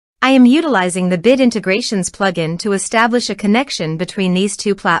I am utilizing the Bit Integrations plugin to establish a connection between these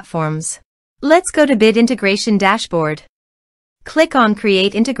two platforms. Let's go to Bit Integration Dashboard. Click on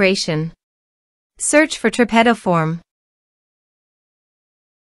Create Integration. Search for Tripetto Form.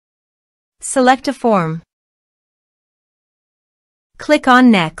 Select a form. Click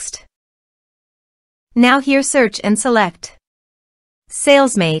on Next. Now here search and select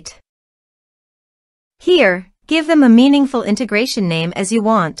Salesmate. Here, give them a meaningful integration name as you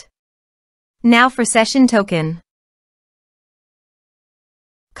want. Now for session token.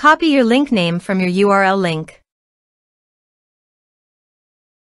 Copy your link name from your URL link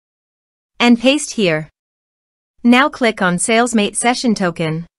and paste here. Now click on Salesmate session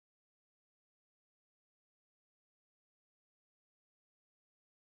token.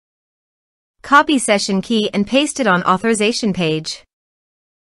 Copy session key and paste it on authorization page.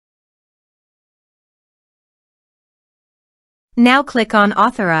 Now click on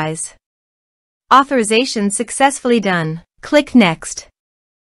Authorize. Authorization successfully done. Click Next.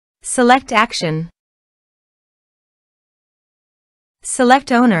 Select Action.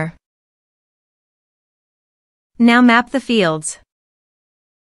 Select Owner. Now map the fields.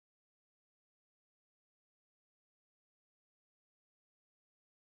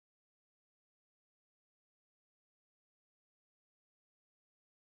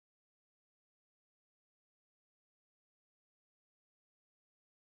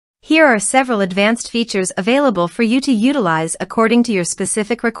 Here are several advanced features available for you to utilize according to your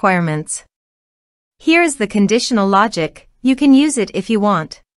specific requirements. Here is the conditional logic. You can use it if you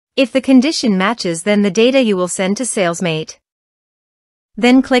want. If the condition matches, then the data you will send to Salesmate.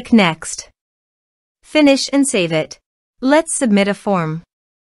 Then click Next. Finish and save it. Let's submit a form.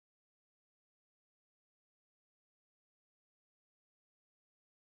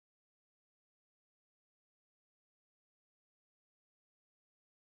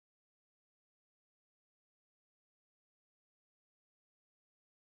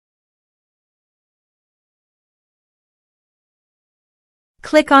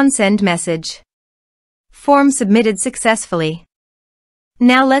 Click on Send Message. Form submitted successfully.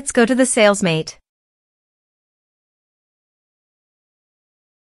 Now let's go to the Salesmate.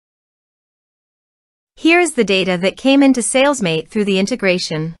 Here is the data that came into Salesmate through the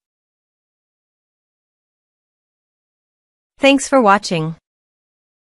integration. Thanks for watching.